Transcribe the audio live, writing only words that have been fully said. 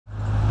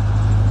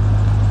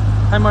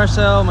Hi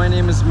Marcel, my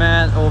name is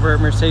Matt over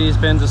at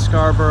Mercedes-Benz of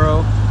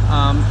Scarborough.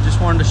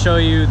 Just wanted to show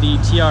you the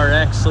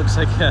TRX. Looks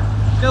like got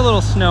a little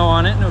snow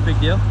on it, no big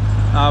deal.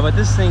 But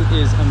this thing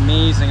is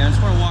amazing. I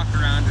just want to walk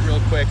around it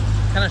real quick,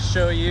 kind of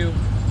show you.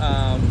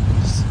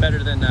 It's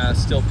better than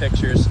still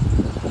pictures.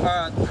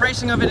 The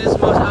pricing of it is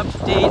most up to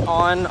date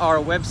on our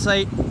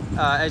website.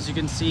 As you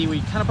can see,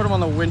 we kind of put them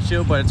on the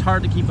windshield, but it's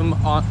hard to keep them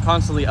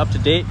constantly up to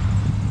date.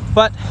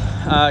 But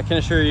I can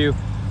assure you,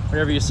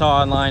 whatever you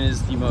saw online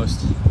is the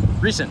most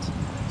recent.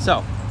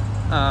 So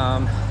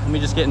let me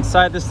just get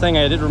inside this thing.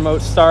 I did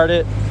remote start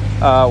it.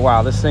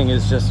 Wow, this thing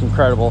is just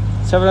incredible.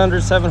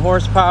 707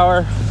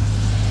 horsepower.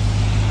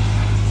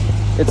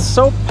 It's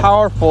so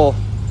powerful.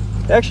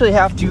 You actually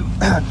have to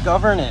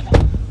govern it.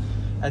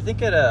 I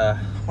think at I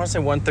want to say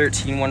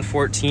 113,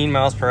 114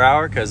 miles per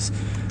hour, because,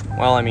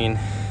 well, I mean,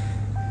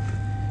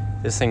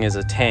 this thing is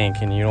a tank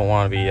and you don't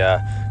want to be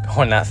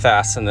going that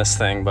fast in this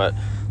thing. But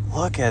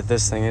look at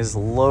this thing, it's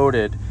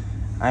loaded.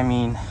 I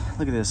mean,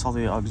 look at this, all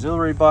the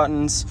auxiliary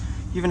buttons.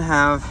 You even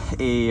have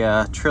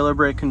a trailer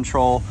brake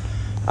control.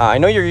 I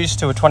know you're used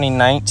to a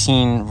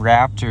 2019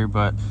 Raptor,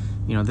 but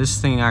you know, this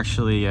thing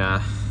actually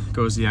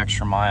goes the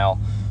extra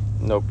mile.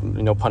 No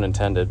pun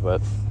intended.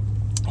 But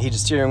heated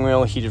steering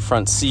wheel, heated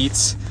front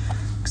seats.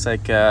 Looks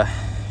like you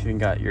even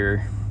got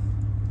your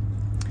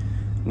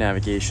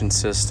navigation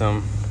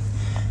system.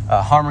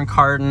 Harman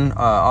Kardon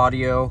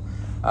audio.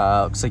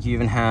 Looks like you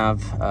even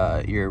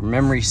have your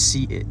memory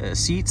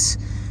seats.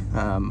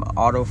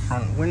 Auto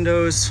front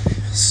windows,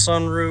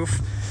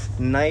 sunroof,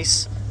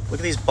 nice. Look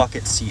at these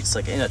bucket seats,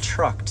 like in a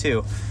truck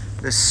too.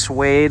 This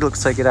suede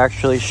looks like it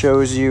actually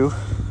shows you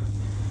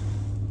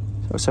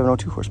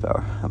 702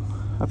 horsepower.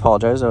 I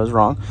apologize, I was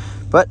wrong,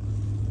 but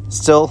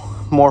still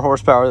more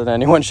horsepower than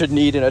anyone should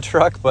need in a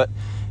truck. But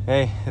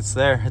hey, it's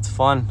there, it's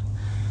fun.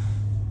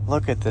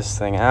 Look at this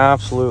thing,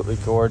 absolutely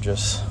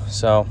gorgeous.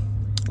 So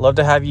love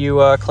to have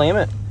you claim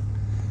it,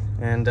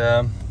 and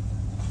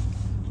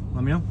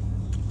let me know.